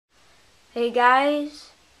Hey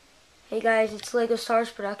guys, it's Lego Stars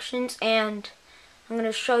Productions, and I'm going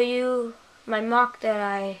to show you my mock that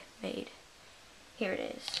I made. Here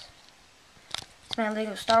it is. It's my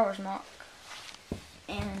Lego Star Wars mock,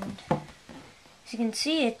 and as you can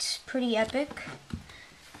see, it's pretty epic.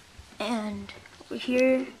 And over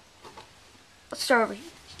here, let's start over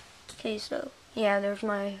here. Okay, so yeah, there's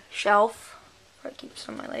my shelf where I keep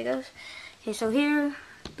some of my Legos. Okay, so here,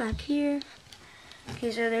 back here.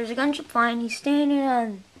 Okay, so there's a gunship flying. He's standing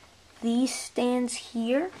on these stands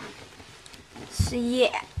here. So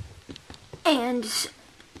yeah, and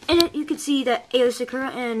you can see that Aayla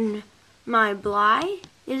Secura and my Bly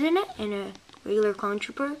is in it, and a regular clone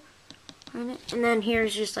trooper in it. And then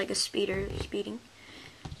here's just like a speeder speeding.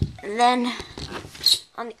 And then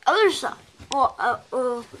on the other side,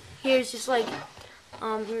 here's just like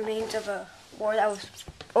remains of a war that was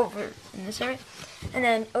over in this area. And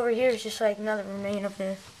then over here is just like another remain of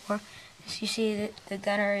the war. As you see, the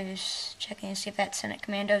gunner is checking to see if that Senate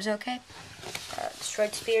commando is okay.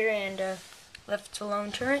 Destroyed speeder and left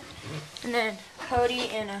alone turret. And then Cody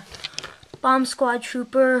and a bomb squad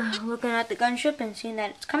trooper looking at the gunship and seeing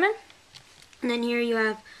that it's coming. And then here you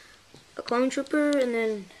have a clone trooper and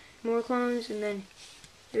then more clones, and then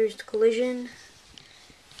there's the collision.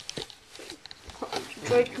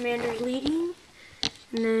 Droid commander's leading,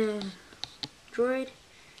 and then droid.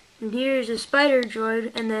 And here's a spider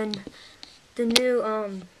droid, and then the new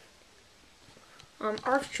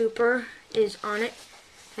ARF trooper is on it.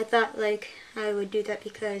 I thought like I would do that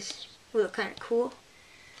because it would look kind of cool.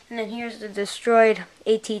 And then here's the destroyed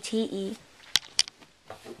ATTE.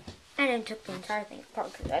 I didn't took the entire thing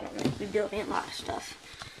apart because I don't know, we're building a lot of stuff.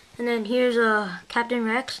 And then here's Captain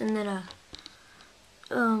Rex, and then a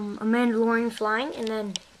Mandalorian flying, and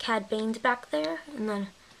then Cad Bane's back there, and then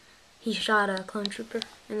he shot a clone trooper.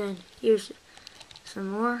 And then here's some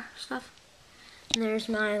more stuff. And there's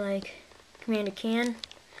my like Commander Can.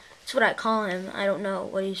 That's what I call him. I don't know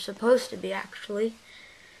what he's supposed to be actually.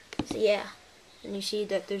 So yeah, and you see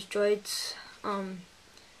that there's droids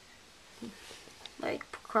like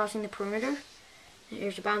crossing the perimeter. And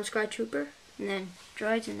here's a bomb squad trooper, and then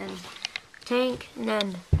droids, and then a tank, and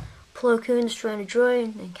then Plo Koon destroying a droid,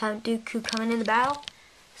 and then Count Dooku coming in the battle.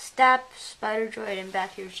 Stap, spider droid, and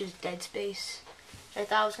back here is just dead space. I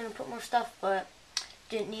thought I was gonna put more stuff, but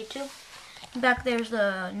didn't need to. And back there's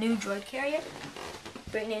the new droid carrier,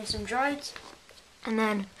 bringing in some droids, and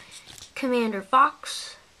then Commander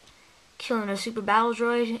Fox killing a super battle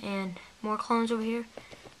droid, and more clones over here.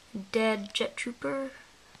 Dead jet trooper,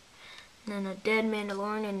 and then a dead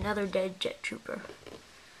Mandalorian, and another dead jet trooper.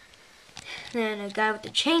 And then a guy with the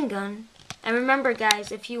chain gun. And remember,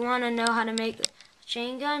 guys, if you want to know how to make a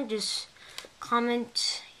chain gun, just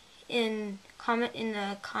comment in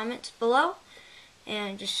the comments below,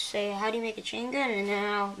 and just say how do you make a chain gun, and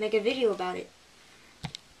then I'll make a video about it.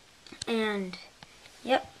 And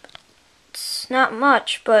yep, it's not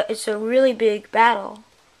much, but it's a really big battle.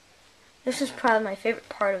 This is probably my favorite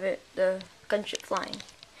part of it, the gunship flying.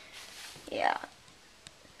 Yeah.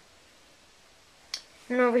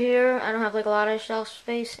 And over here, I don't have like a lot of shelf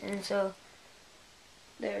space, and so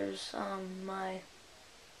there's some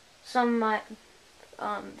of my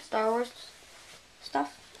Star Wars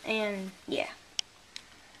stuff, and yeah.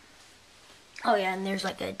 Oh yeah, and there's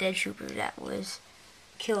like a dead trooper that was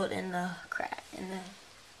killed in the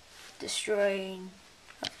destroying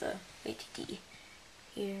of the ATT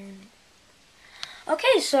here.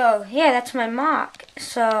 Okay, so yeah, that's my mock.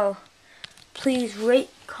 So please rate,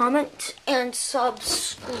 comment, and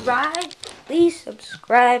subscribe. Please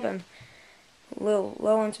subscribe. I'm a little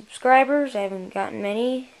low on subscribers. I haven't gotten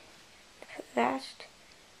many fast.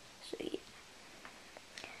 So yeah.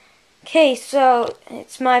 Okay, so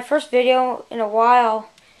it's my first video in a while.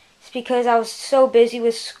 It's because I was so busy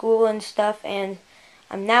with school and stuff, and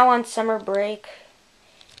I'm now on summer break.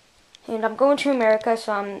 And I'm going to America,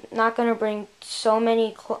 so I'm not going to bring so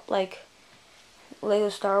many like Lego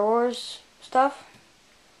Star Wars stuff.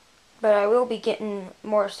 But I will be getting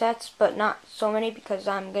more sets, but not so many because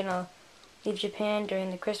I'm going to leave Japan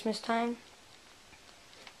during the Christmas time.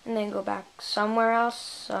 And then go back somewhere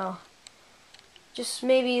else. So just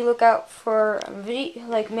maybe look out for a video,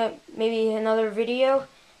 like maybe another video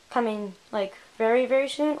coming like very, very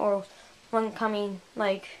soon. Or one coming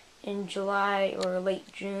like in July or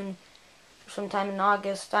late June. Sometime in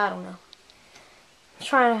August, I don't know. I'm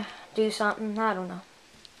trying to do something, I don't know.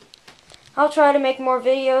 I'll try to make more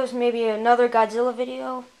videos, maybe another Godzilla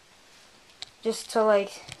video. Just to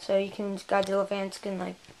like, so you can, Godzilla fans can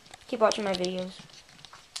like, keep watching my videos.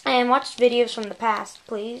 And watch videos from the past,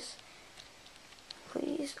 please.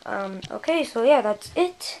 Please. Okay, so yeah, that's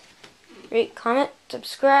it. rate, comment,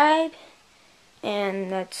 subscribe.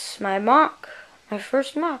 And that's my MOC, my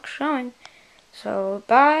first MOC showing. So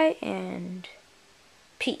bye and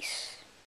peace.